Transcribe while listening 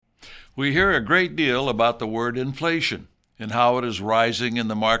We hear a great deal about the word inflation and how it is rising in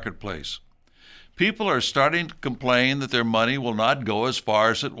the marketplace. People are starting to complain that their money will not go as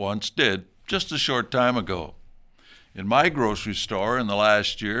far as it once did just a short time ago. In my grocery store in the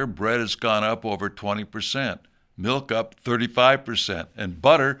last year, bread has gone up over 20%, milk up 35%, and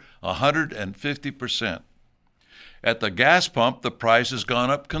butter 150%. At the gas pump, the price has gone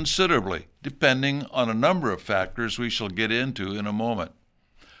up considerably, depending on a number of factors we shall get into in a moment.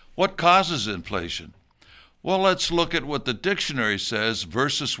 What causes inflation? Well, let's look at what the dictionary says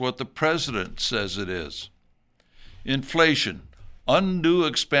versus what the president says it is. Inflation, undue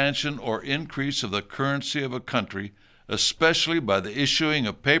expansion or increase of the currency of a country, especially by the issuing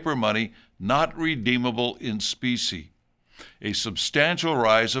of paper money not redeemable in specie. A substantial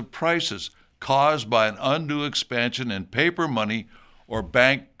rise of prices caused by an undue expansion in paper money or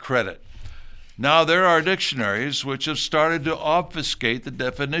bank credit. Now, there are dictionaries which have started to obfuscate the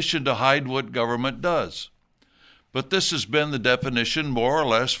definition to hide what government does. But this has been the definition more or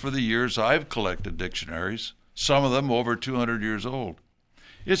less for the years I've collected dictionaries, some of them over 200 years old.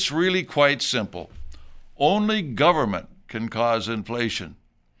 It's really quite simple. Only government can cause inflation.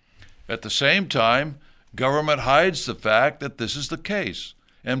 At the same time, government hides the fact that this is the case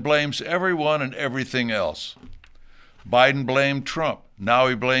and blames everyone and everything else. Biden blamed Trump. Now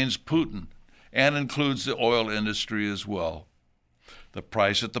he blames Putin and includes the oil industry as well. The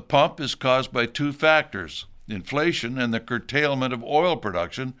price at the pump is caused by two factors: inflation and the curtailment of oil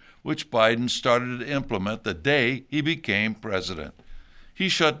production, which Biden started to implement the day he became president. He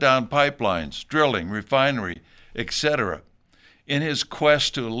shut down pipelines, drilling, refinery, etc., in his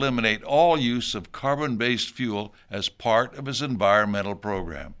quest to eliminate all use of carbon-based fuel as part of his environmental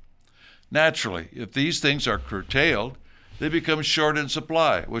program. Naturally, if these things are curtailed, they become short in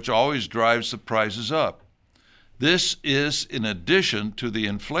supply, which always drives the prices up. This is in addition to the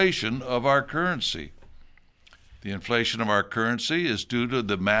inflation of our currency. The inflation of our currency is due to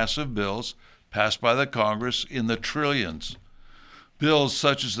the massive bills passed by the Congress in the trillions. Bills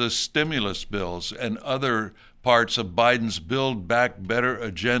such as the stimulus bills and other parts of Biden's Build Back Better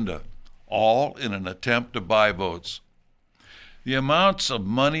agenda, all in an attempt to buy votes. The amounts of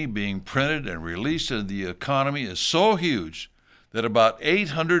money being printed and released into the economy is so huge that about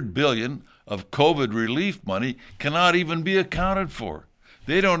 $800 billion of COVID relief money cannot even be accounted for.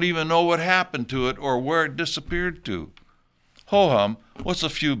 They don't even know what happened to it or where it disappeared to. Ho-hum, what's a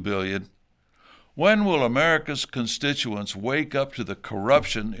few billion? When will America's constituents wake up to the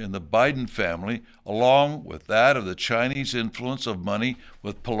corruption in the Biden family, along with that of the Chinese influence of money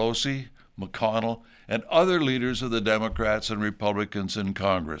with Pelosi, McConnell, and other leaders of the Democrats and Republicans in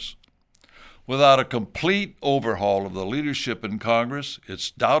Congress? Without a complete overhaul of the leadership in Congress,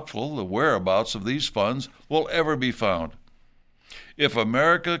 it's doubtful the whereabouts of these funds will ever be found. If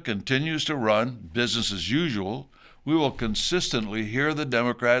America continues to run business as usual, we will consistently hear the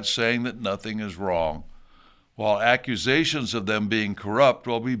Democrats saying that nothing is wrong, while accusations of them being corrupt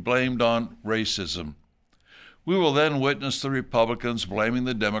will be blamed on racism. We will then witness the Republicans blaming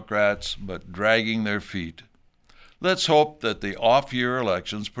the Democrats but dragging their feet. Let's hope that the off-year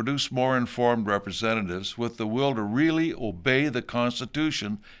elections produce more informed representatives with the will to really obey the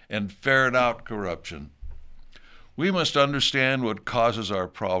Constitution and ferret out corruption. We must understand what causes our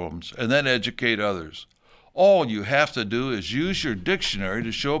problems and then educate others. All you have to do is use your dictionary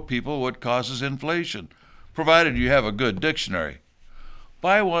to show people what causes inflation, provided you have a good dictionary.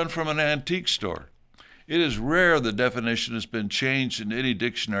 Buy one from an antique store. It is rare the definition has been changed in any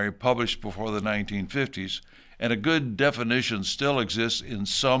dictionary published before the 1950s, and a good definition still exists in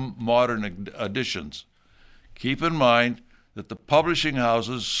some modern editions. Keep in mind that the publishing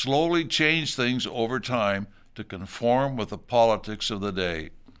houses slowly change things over time to conform with the politics of the day.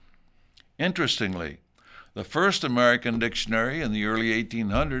 Interestingly, the first American dictionary in the early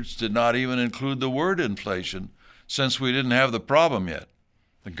 1800s did not even include the word inflation, since we didn't have the problem yet.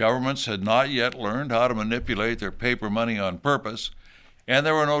 The governments had not yet learned how to manipulate their paper money on purpose, and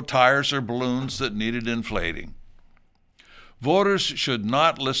there were no tires or balloons that needed inflating. Voters should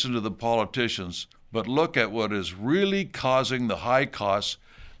not listen to the politicians, but look at what is really causing the high costs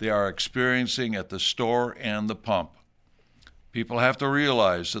they are experiencing at the store and the pump. People have to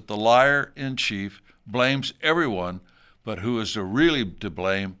realize that the liar-in-chief blames everyone, but who is really to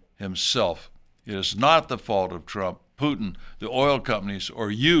blame? Himself. It is not the fault of Trump, Putin, the oil companies, or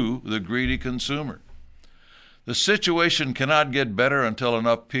you, the greedy consumer. The situation cannot get better until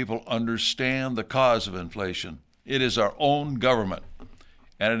enough people understand the cause of inflation. It is our own government,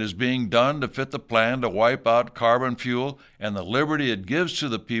 and it is being done to fit the plan to wipe out carbon fuel and the liberty it gives to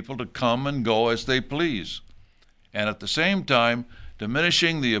the people to come and go as they please, and at the same time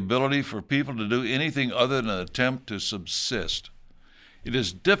diminishing the ability for people to do anything other than attempt to subsist. It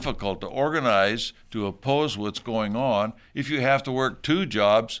is difficult to organize to oppose what's going on if you have to work 2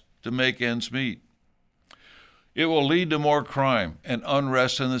 jobs to make ends meet. It will lead to more crime and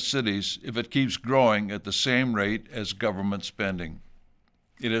unrest in the cities if it keeps growing at the same rate as government spending.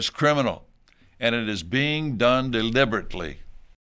 It is criminal, and it is being done deliberately.